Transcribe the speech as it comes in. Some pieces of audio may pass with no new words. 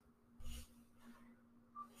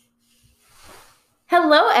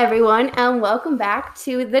Hello, everyone, and welcome back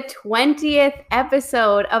to the 20th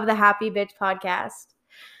episode of the Happy Bitch podcast.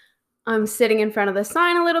 I'm sitting in front of the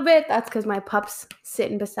sign a little bit. That's because my pup's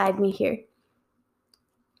sitting beside me here.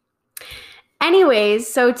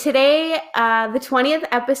 Anyways, so today, the 20th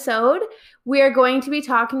episode, we are going to be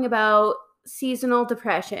talking about seasonal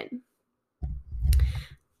depression.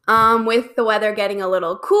 With the weather getting a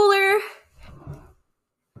little cooler.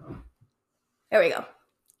 There we go.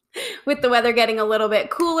 With the weather getting a little bit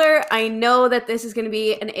cooler, I know that this is going to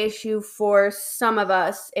be an issue for some of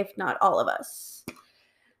us, if not all of us.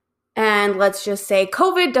 And let's just say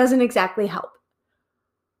COVID doesn't exactly help.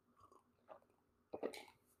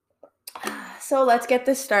 So let's get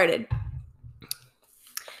this started.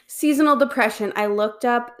 Seasonal depression. I looked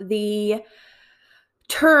up the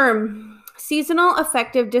term. Seasonal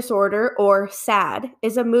affective disorder, or SAD,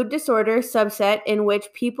 is a mood disorder subset in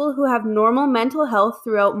which people who have normal mental health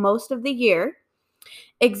throughout most of the year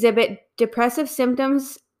exhibit depressive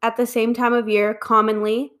symptoms at the same time of year,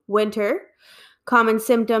 commonly winter. Common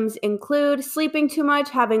symptoms include sleeping too much,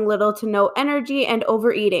 having little to no energy, and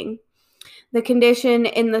overeating. The condition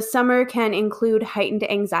in the summer can include heightened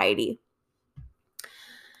anxiety.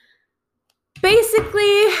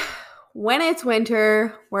 Basically, when it's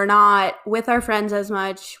winter, we're not with our friends as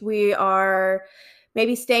much. We are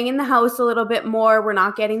maybe staying in the house a little bit more. We're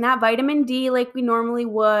not getting that vitamin D like we normally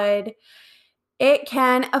would. It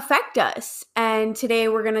can affect us. And today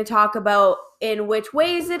we're going to talk about in which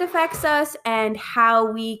ways it affects us and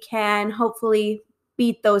how we can hopefully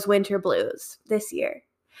beat those winter blues this year.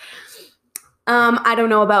 I don't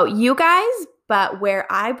know about you guys, but where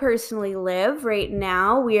I personally live right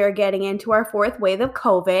now, we are getting into our fourth wave of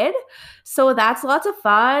COVID. So that's lots of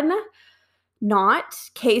fun. Not.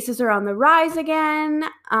 Cases are on the rise again.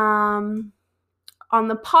 On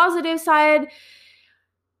the positive side,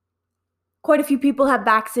 quite a few people have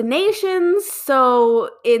vaccinations. So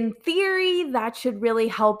in theory, that should really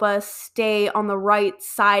help us stay on the right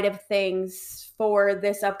side of things for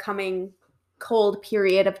this upcoming cold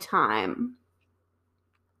period of time.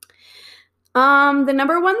 The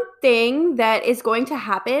number one thing that is going to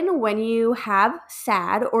happen when you have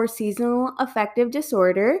SAD or seasonal affective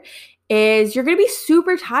disorder is you're going to be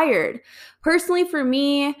super tired. Personally, for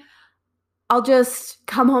me, I'll just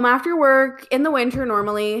come home after work in the winter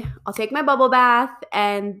normally. I'll take my bubble bath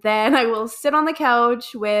and then I will sit on the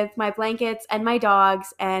couch with my blankets and my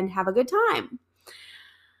dogs and have a good time.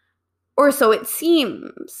 Or so it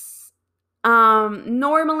seems.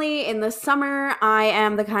 Normally in the summer, I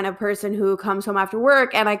am the kind of person who comes home after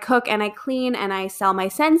work and I cook and I clean and I sell my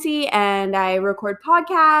Scentsy and I record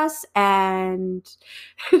podcasts and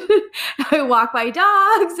I walk my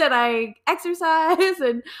dogs and I exercise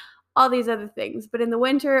and all these other things. But in the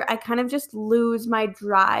winter, I kind of just lose my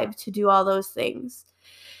drive to do all those things.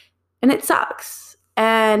 And it sucks.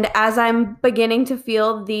 And as I'm beginning to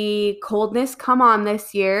feel the coldness come on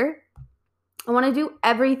this year, I want to do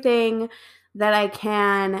everything that I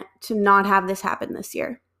can to not have this happen this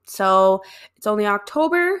year. So it's only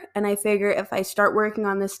October, and I figure if I start working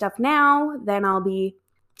on this stuff now, then I'll be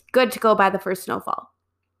good to go by the first snowfall.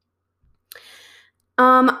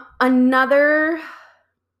 Another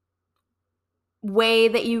way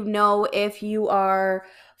that you know if you are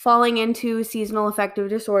falling into seasonal affective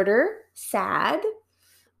disorder, SAD.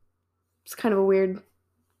 It's kind of a weird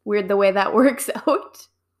the way that works out.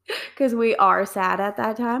 Because we are sad at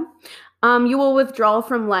that time. You will withdraw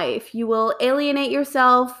from life. You will alienate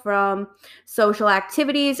yourself from social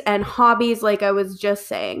activities and hobbies, like I was just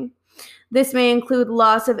saying. This may include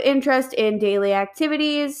loss of interest in daily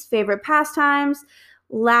activities, favorite pastimes,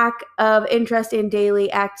 lack of interest in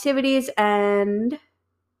daily activities, and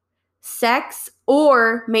sex,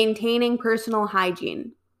 or maintaining personal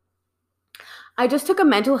hygiene. I just took a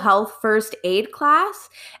mental health first aid class,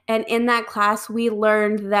 and in that class, we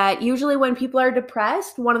learned that usually when people are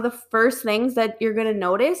depressed, one of the first things that you're going to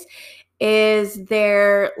notice is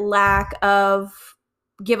their lack of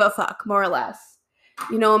give a fuck, more or less.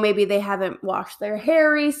 You know, maybe they haven't washed their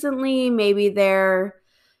hair recently. Maybe they're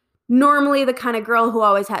normally the kind of girl who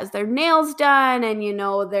always has their nails done, and, you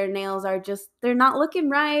know, their nails are just, they're not looking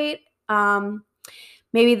right.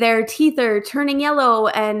 Maybe their teeth are turning yellow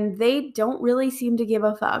and they don't really seem to give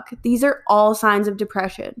a fuck. These are all signs of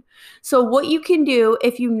depression. So what you can do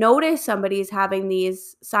if you notice somebody's having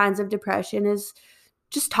these signs of depression is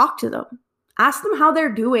just talk to them. Ask them how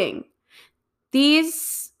they're doing.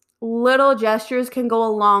 These little gestures can go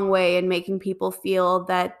a long way in making people feel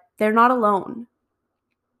that they're not alone.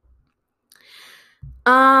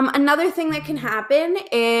 Another thing that can happen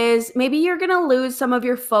is maybe you're going to lose some of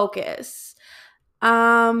your focus.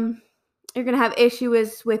 You're going to have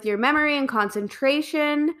issues with your memory and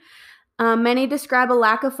concentration. Many describe a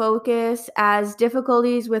lack of focus as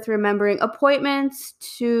difficulties with remembering appointments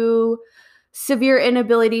to severe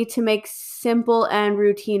inability to make simple and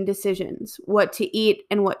routine decisions, what to eat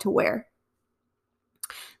and what to wear.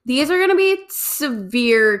 These are going to be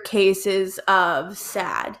severe cases of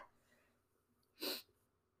SAD.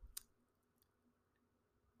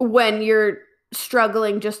 When you're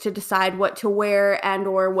struggling just to decide what to wear and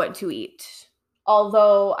or what to eat.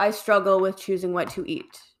 Although I struggle with choosing what to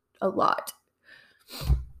eat a lot.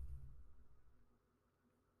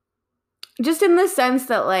 Just in the sense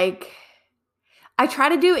that, like, I try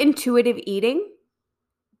to do intuitive eating.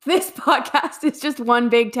 This podcast is just one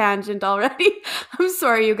big tangent already. I'm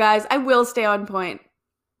sorry, you guys. I will stay on point.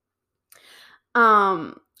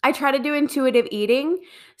 I try to do intuitive eating.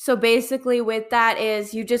 So basically with that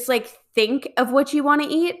is you just like think of what you want to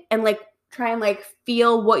eat and like try and like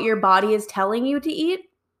feel what your body is telling you to eat.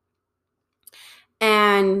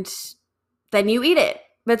 And then you eat it.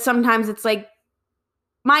 But sometimes it's like,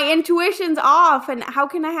 my intuition's off, and how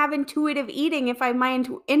can I have intuitive eating if my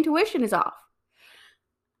intuition is off?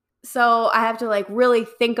 So I have to like really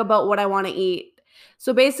think about what I want to eat.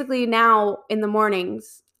 So basically now in the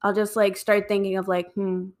mornings, I'll just like start thinking of like,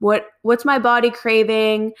 what's my body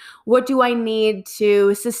craving? What do I need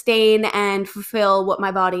to sustain and fulfill what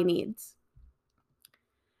my body needs?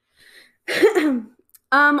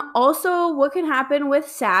 Also, what can happen with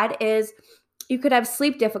SAD is you could have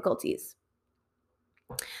sleep difficulties,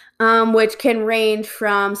 which can range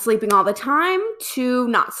from sleeping all the time to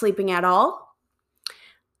not sleeping at all.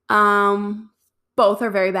 Both are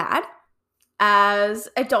very bad. As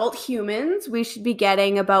adult humans, we should be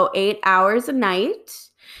getting about 8 hours a night.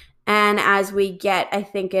 And as we get, I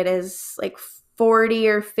think it is like 40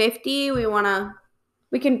 or 50,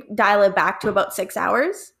 we can dial it back to about 6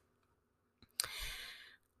 hours.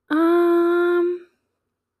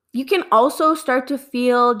 You can also start to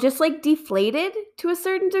feel just like deflated to a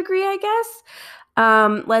certain degree, I guess.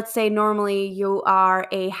 Let's say normally you are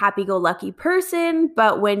a happy-go-lucky person,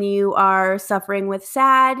 but when you are suffering with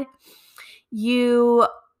SAD, you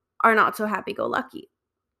are not so happy-go-lucky.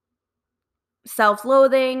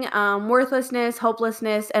 Self-loathing, worthlessness,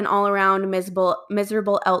 hopelessness, and all-around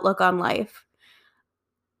miserable outlook on life.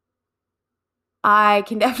 I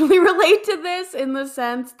can definitely relate to this in the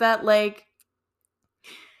sense that, like,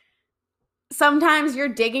 sometimes you're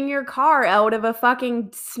digging your car out of a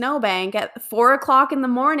fucking snowbank at 4 o'clock in the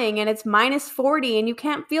morning and it's minus 40 and you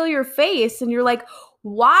can't feel your face and you're like,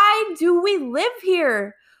 why do we live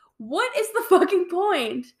here? What is the fucking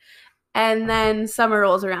point? And then summer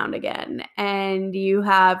rolls around again and you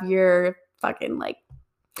have your fucking like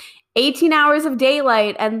 18 hours of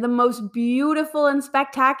daylight and the most beautiful and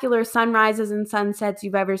spectacular sunrises and sunsets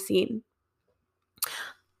you've ever seen.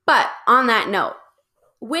 But on that note,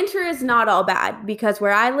 winter is not all bad because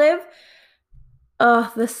where I live,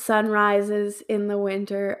 the sunrises in the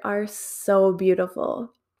winter are so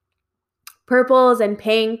beautiful. Purples and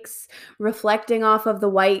pinks reflecting off of the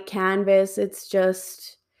white canvas. It's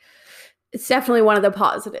definitely one of the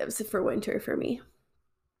positives for winter for me.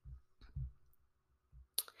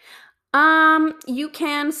 You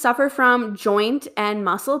can suffer from joint and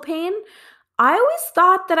muscle pain. I always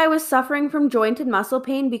thought that I was suffering from joint and muscle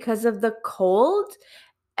pain because of the cold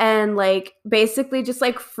and like basically just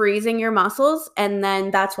like freezing your muscles, and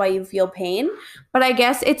then that's why you feel pain. But I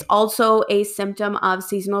guess it's also a symptom of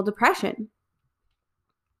seasonal depression.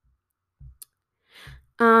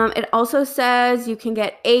 It also says you can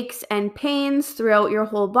get aches and pains throughout your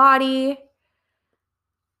whole body,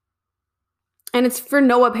 and it's for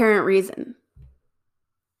no apparent reason.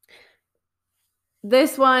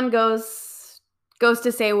 This one goes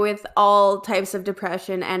to say with all types of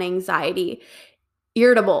depression and anxiety,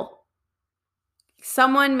 irritable.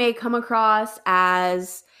 Someone may come across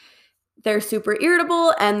as they're super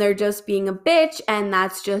irritable and they're just being a bitch and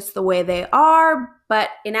that's just the way they are.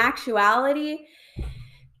 But in actuality,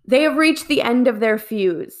 they have reached the end of their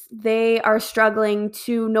fuse. They are struggling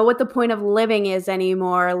to know what the point of living is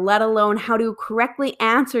anymore, let alone how to correctly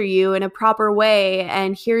answer you in a proper way.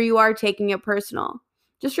 And here you are taking it personal.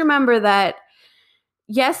 Just remember that,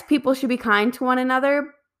 yes, people should be kind to one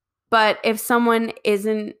another, but if someone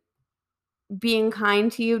isn't being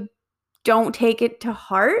kind to you, don't take it to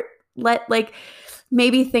heart.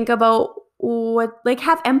 Maybe think about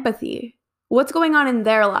have empathy. What's going on in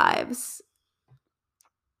their lives?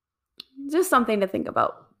 Just something to think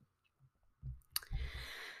about.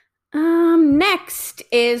 Next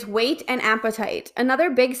is weight and appetite. Another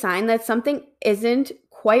big sign that something isn't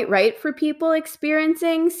quite right for people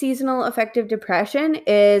experiencing seasonal affective depression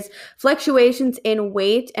is fluctuations in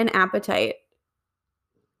weight and appetite.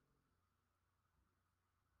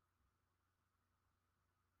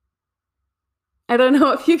 I don't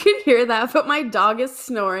know if you can hear that, but my dog is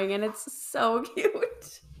snoring and it's so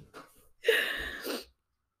cute.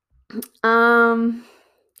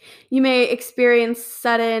 You may experience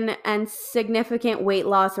sudden and significant weight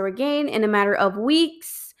loss or gain in a matter of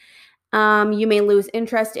weeks. You may lose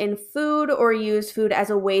interest in food or use food as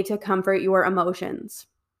a way to comfort your emotions.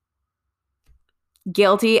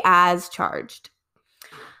 Guilty as charged.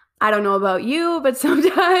 I don't know about you, but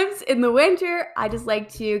sometimes in the winter, I just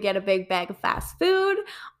like to get a big bag of fast food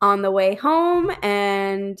on the way home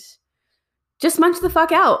and just munch the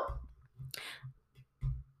fuck out.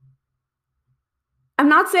 I'm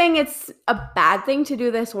not saying it's a bad thing to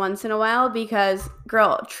do this once in a while because,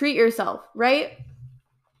 girl, treat yourself, right?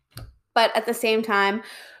 But at the same time,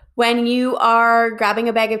 when you are grabbing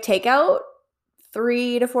a bag of takeout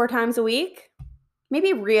 3 to 4 times a week,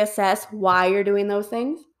 maybe reassess why you're doing those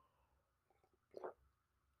things.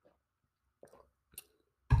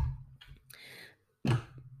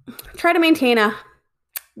 Try to maintain a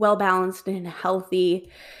well-balanced and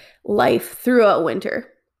healthy life throughout winter.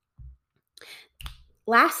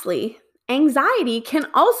 Lastly, anxiety can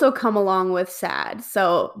also come along with SAD.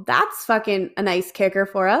 So that's fucking a nice kicker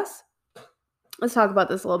for us. Let's talk about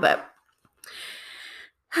this a little bit.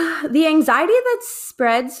 The anxiety that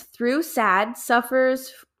spreads through SAD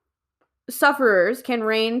sufferers can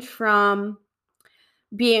range from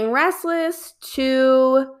being restless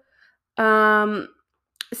to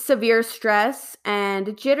severe stress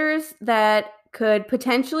and jitters that could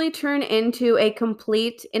potentially turn into a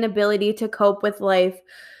complete inability to cope with life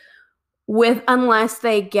unless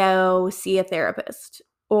they go see a therapist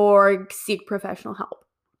or seek professional help.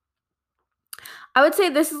 I would say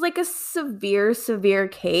this is like a severe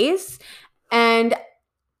case, and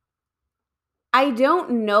I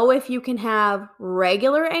don't know if you can have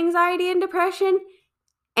regular anxiety and depression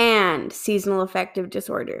and seasonal affective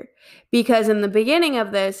disorder, because in the beginning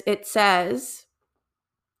of this, it says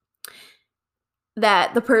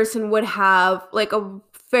that the person would have like a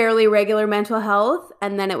fairly regular mental health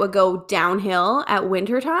and then it would go downhill at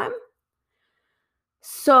wintertime.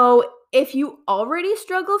 So if you already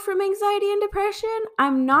struggle from anxiety and depression,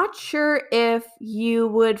 I'm not sure if you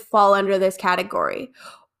would fall under this category.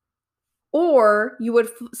 Or you would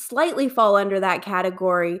slightly fall under that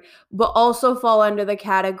category, but also fall under the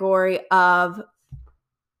category of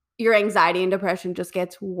your anxiety and depression just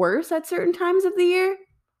gets worse at certain times of the year.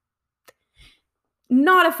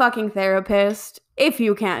 Not a fucking therapist, if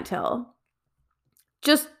you can't tell.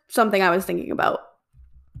 Just something I was thinking about.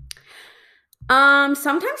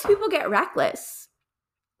 Sometimes people get reckless.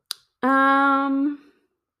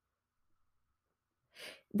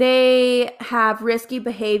 They have risky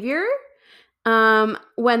behavior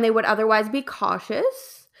when they would otherwise be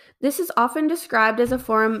cautious. This is often described as a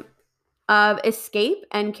form of escape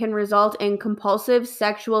and can result in compulsive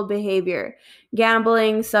sexual behavior,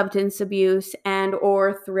 gambling, substance abuse, and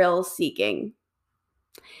or thrill seeking.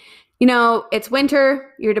 You know, it's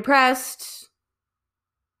winter, you're depressed.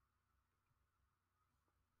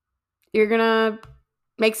 You're gonna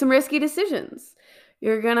make some risky decisions.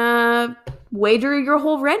 You're gonna wager your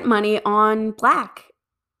whole rent money on black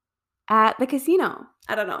at the casino.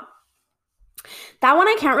 I don't know. That one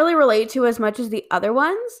I can't really relate to as much as the other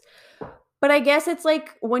ones, but I guess it's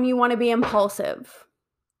like when you want to be impulsive.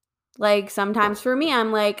 Like sometimes for me,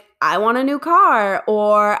 I'm like, I want a new car,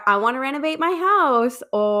 or I want to renovate my house,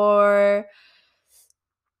 or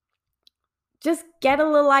just get a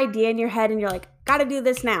little idea in your head and you're like, gotta do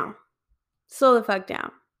this now. Slow the fuck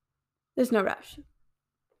down. There's no rush.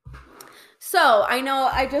 So I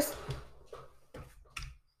know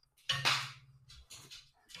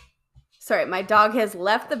sorry, my dog has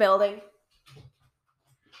left the building.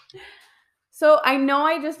 So I know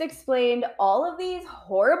I just explained all of these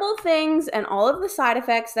horrible things and all of the side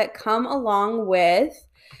effects that come along with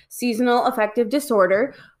seasonal affective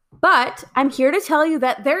disorder, but I'm here to tell you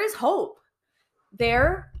that there is hope.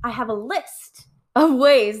 I have a list of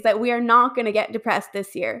ways that we are not going to get depressed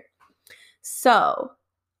this year. So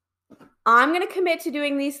I'm going to commit to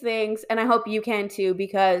doing these things, and I hope you can too,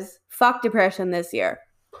 because fuck depression this year.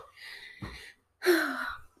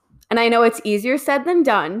 And I know it's easier said than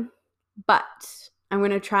done, but I'm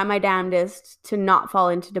going to try my damnedest to not fall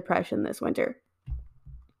into depression this winter.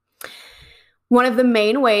 One of the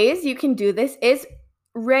main ways you can do this is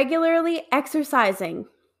regularly exercising.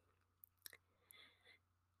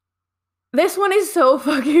 This one is so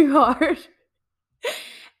fucking hard.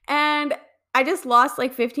 And I just lost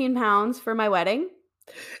like 15 pounds for my wedding.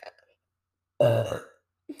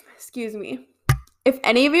 Excuse me. If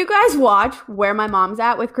any of you guys watch Where My Mom's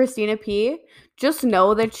At with Christina P, just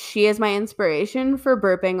know that she is my inspiration for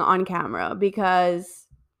burping on camera because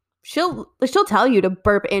she'll tell you to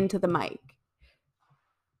burp into the mic.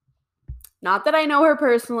 Not that I know her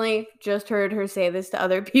personally, just heard her say this to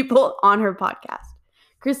other people on her podcast.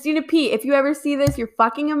 Christina P, if you ever see this, you're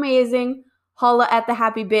fucking amazing. Holla at the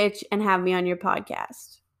happy bitch and have me on your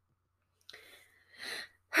podcast.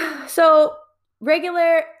 So,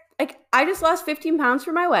 I just lost 15 pounds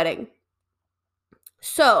for my wedding.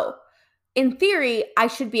 So, in theory, I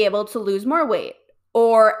should be able to lose more weight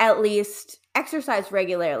or at least exercise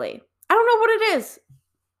regularly. I don't know what it is.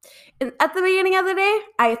 And at the beginning of the day,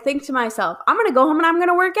 I think to myself, I'm going to go home and I'm going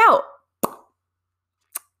to work out.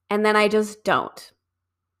 And then I just don't.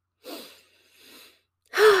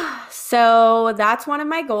 So that's one of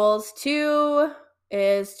my goals too,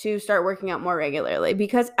 is to start working out more regularly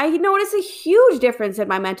because I notice a huge difference in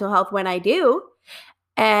my mental health when I do.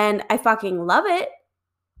 And I fucking love it.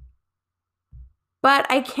 But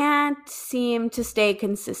I can't seem to stay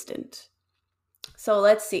consistent. So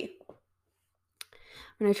let's see.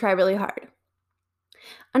 I'm going to try really hard.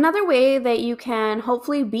 Another way that you can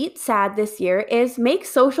hopefully beat sad this year is make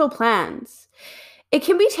social plans. It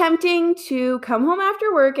can be tempting to come home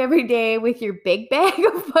after work every day with your big bag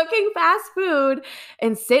of fucking fast food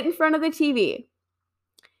and sit in front of the TV.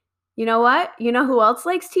 You know what? You know who else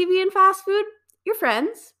likes TV and fast food? Your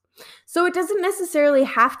friends. So it doesn't necessarily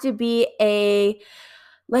have to be a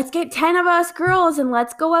let's get 10 of us girls and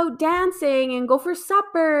let's go out dancing and go for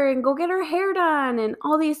supper and go get our hair done and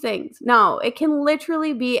all these things. No, it can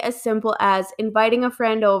literally be as simple as inviting a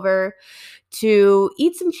friend over to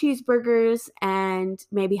eat some cheeseburgers and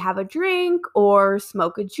maybe have a drink or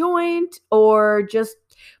smoke a joint or just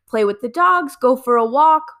play with the dogs, go for a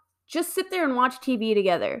walk, just sit there and watch TV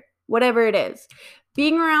together, whatever it is.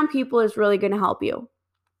 Being around people is really going to help you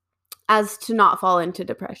as to not fall into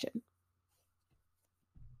depression.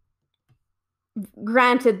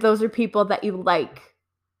 Granted, those are people that you like.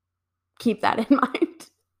 Keep that in mind.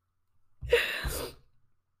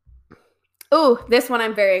 Oh, this one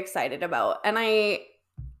I'm very excited about. And I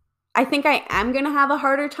think I am going to have a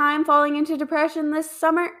harder time falling into depression this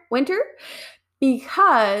winter,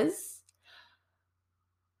 because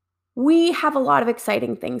we have a lot of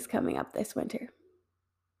exciting things coming up this winter.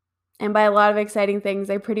 And by a lot of exciting things,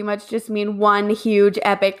 I pretty much just mean one huge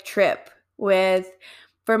epic trip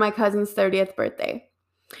for my cousin's 30th birthday.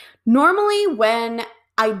 Normally, when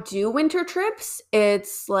I do winter trips,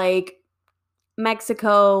 it's like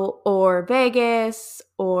Mexico or Vegas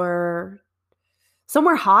or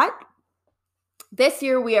somewhere hot. This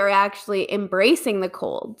year, we are actually embracing the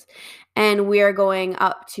cold, and we are going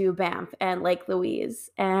up to Banff and Lake Louise.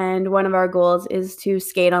 And one of our goals is to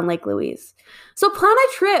skate on Lake Louise. So plan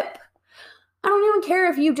a trip. I don't even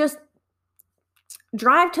care if you just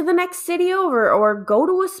drive to the next city over or go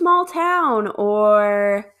to a small town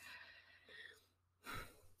or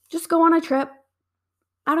just go on a trip.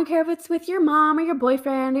 I don't care if it's with your mom or your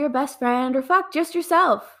boyfriend or your best friend or just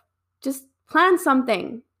yourself. Just plan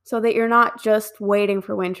something so that you're not just waiting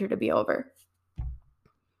for winter to be over.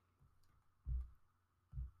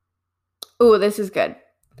 Ooh, this is good.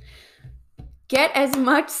 Get as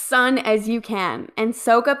much sun as you can and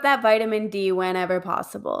soak up that vitamin D whenever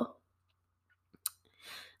possible.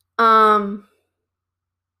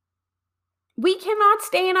 We cannot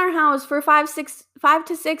stay in our house for 5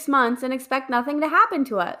 to 6 months and expect nothing to happen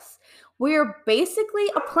to us. We are basically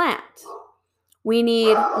a plant. We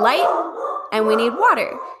need light and we need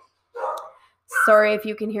water. Sorry if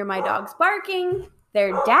you can hear my dogs barking.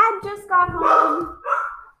 Their dad just got home.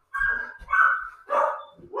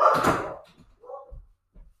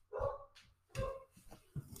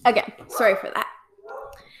 Again, sorry for that.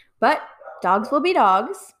 But dogs will be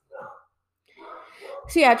dogs.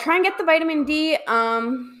 So yeah, try and get the vitamin D.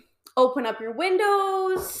 Open up your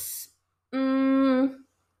windows.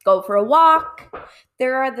 Go for a walk.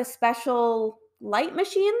 There are the special light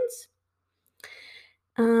machines.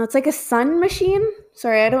 It's like a sun machine.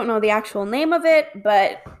 Sorry, I don't know the actual name of it,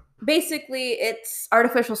 but basically it's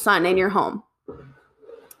artificial sun in your home.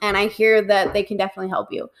 And I hear that they can definitely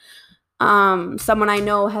help you. Someone I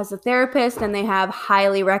know has a therapist and they have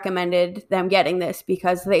highly recommended them getting this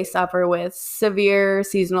because they suffer with severe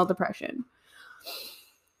seasonal depression.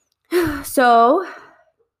 So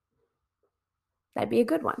that'd be a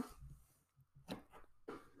good one.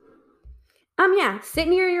 Yeah, sit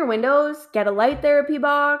near your windows, get a light therapy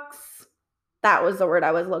box. That was the word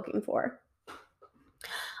I was looking for.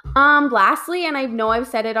 Lastly, and I know I've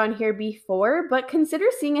said it on here before, but consider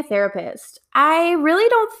seeing a therapist. I really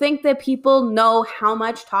don't think that people know how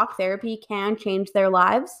much talk therapy can change their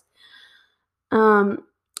lives.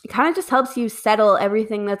 It kind of just helps you settle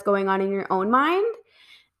everything that's going on in your own mind.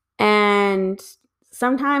 And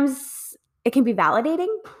sometimes it can be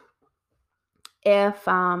validating if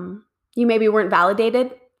you maybe weren't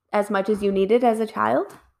validated as much as you needed as a child.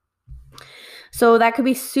 So that could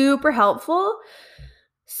be super helpful.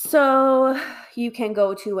 So you can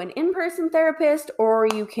go to an in-person therapist, or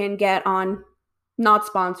you can get on, not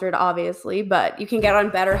sponsored obviously, but you can get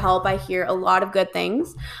on BetterHelp. I hear a lot of good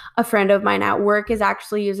things. A friend of mine at work is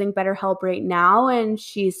actually using BetterHelp right now, and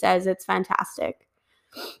she says it's fantastic.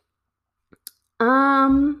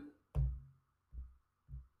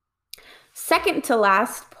 Second to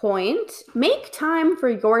last point, make time for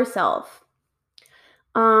yourself.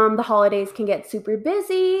 The holidays can get super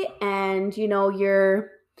busy, and you're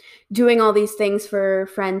doing all these things for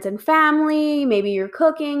friends and family. Maybe you're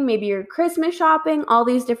cooking, maybe you're Christmas shopping, all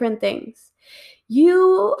these different things.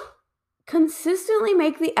 You consistently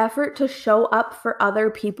make the effort to show up for other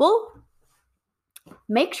people.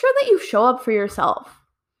 Make sure that you show up for yourself,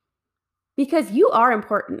 because you are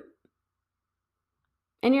important.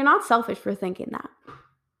 And you're not selfish for thinking that.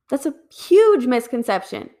 That's a huge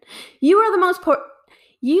misconception. You are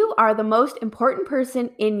the most important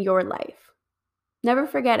person in your life. Never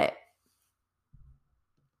forget it.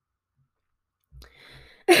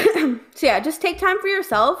 So yeah, just take time for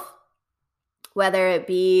yourself, whether it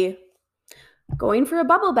be going for a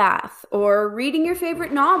bubble bath or reading your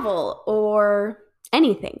favorite novel or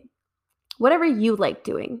anything. Whatever you like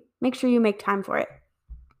doing, make sure you make time for it.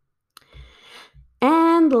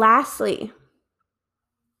 And lastly,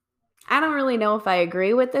 I don't really know if I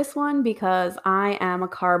agree with this one because I am a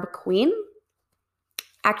carb queen.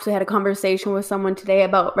 Actually had a conversation with someone today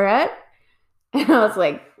about bread, and I was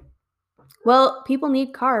like, well, people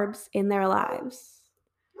need carbs in their lives.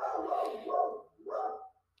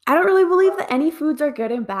 I don't really believe that any foods are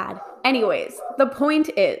good and bad. Anyways, the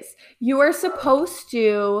point is, you are supposed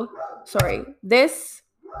to, this,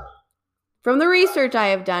 from the research I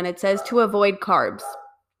have done, it says to avoid carbs.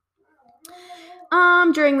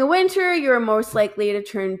 During the winter, you're most likely to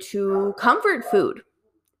turn to comfort food.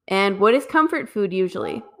 And what is comfort food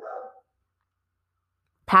usually?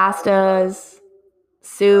 Pastas,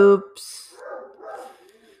 soups,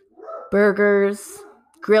 burgers,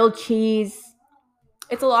 grilled cheese.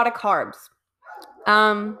 It's a lot of carbs.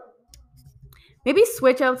 Maybe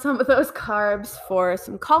switch out some of those carbs for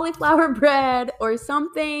some cauliflower bread or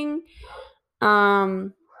something.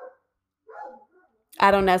 I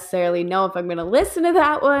don't necessarily know if I'm going to listen to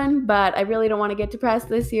that one, but I really don't want to get depressed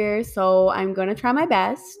this year, so I'm going to try my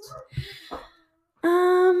best.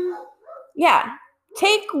 Yeah,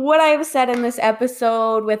 take what I've said in this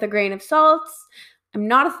episode with a grain of salt. I'm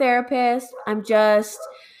not a therapist. I'm just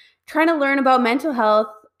trying to learn about mental health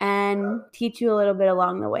and teach you a little bit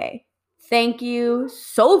along the way. Thank you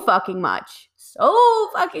so fucking much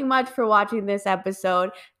for watching this episode.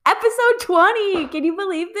 Episode 20. Can you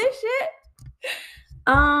believe this shit?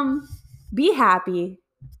 Be happy.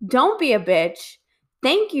 Don't be a bitch.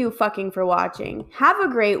 Thank you fucking for watching. Have a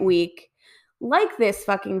great week. Like this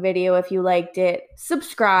fucking video if you liked it.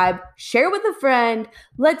 Subscribe. Share with a friend.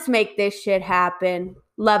 Let's make this shit happen.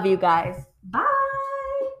 Love you guys. Bye.